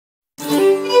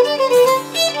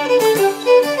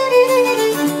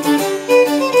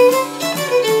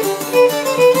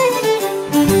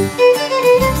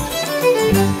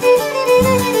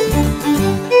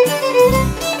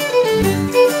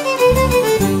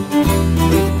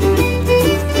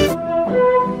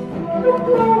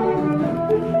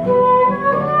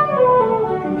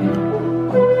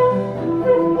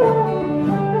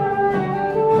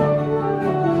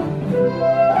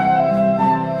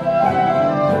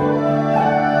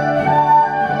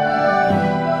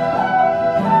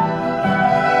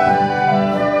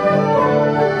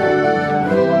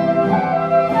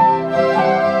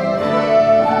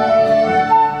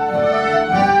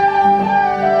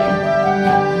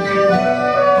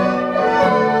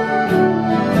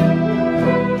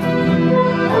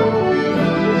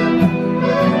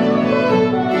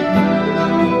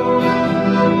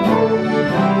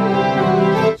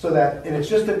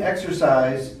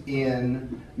exercise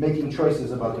in making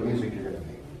choices about the music you're going to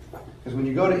make. Because when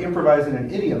you go to improvise in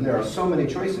an idiom, there are so many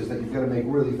choices that you've got to make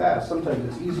really fast. Sometimes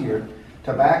it's easier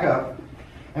to back up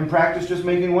and practice just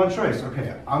making one choice.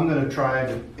 Okay, I'm going to try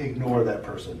to ignore that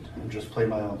person and just play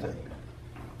my own thing.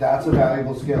 That's a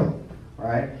valuable skill,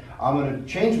 right? I'm going to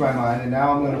change my mind, and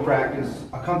now I'm going to practice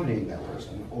accompanying that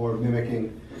person or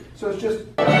mimicking. So it's just...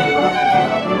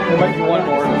 There might be one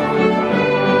more.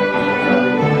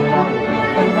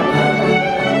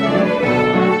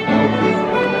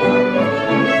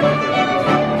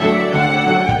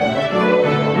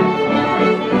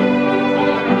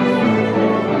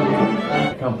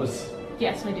 Compass?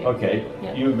 Yes, we do. Okay.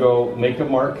 Yep. You go make a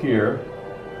mark here,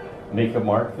 make a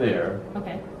mark there.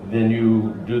 Okay. Then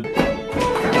you do...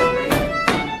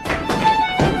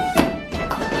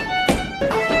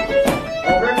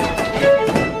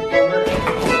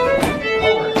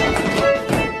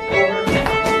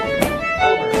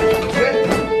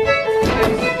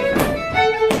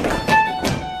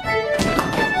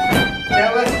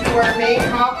 Now let's do our main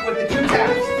hop with the 2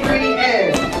 taps. 3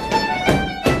 and.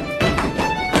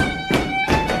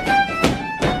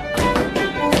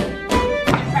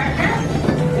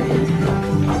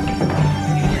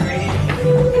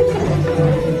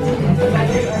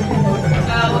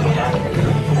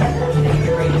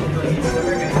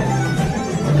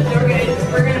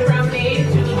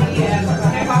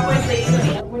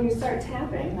 When you start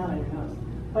tapping, not on your nose,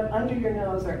 but under your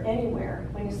nose or anywhere,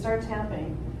 when you start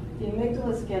tapping, the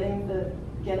amygdala is getting the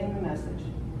message.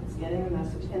 It's getting the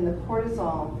message. And the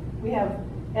cortisol, we have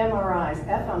MRIs,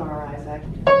 fMRIs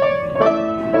actually.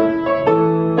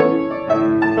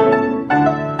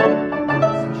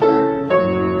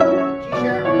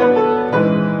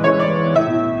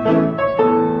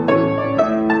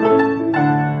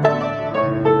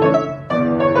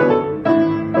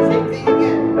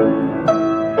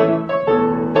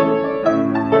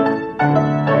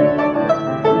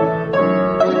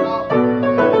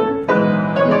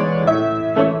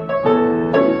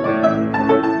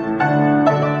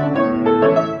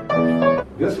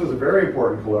 This was a very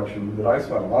important collection that I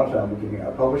spent a lot of time looking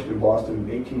at. Published in Boston in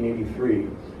 1883.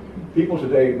 People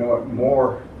today know it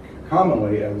more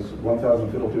commonly as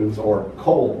 1,000 Fiddle Tunes, or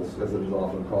Coles, as it is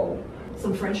often called.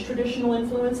 Some French traditional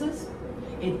influences.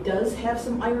 It does have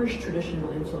some Irish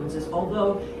traditional influences,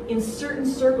 although in certain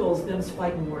circles, them's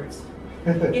fighting words.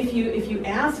 If you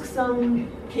ask some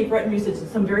Cape Breton musicians,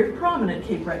 some very prominent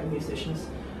Cape Breton musicians,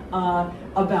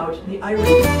 about the Irish.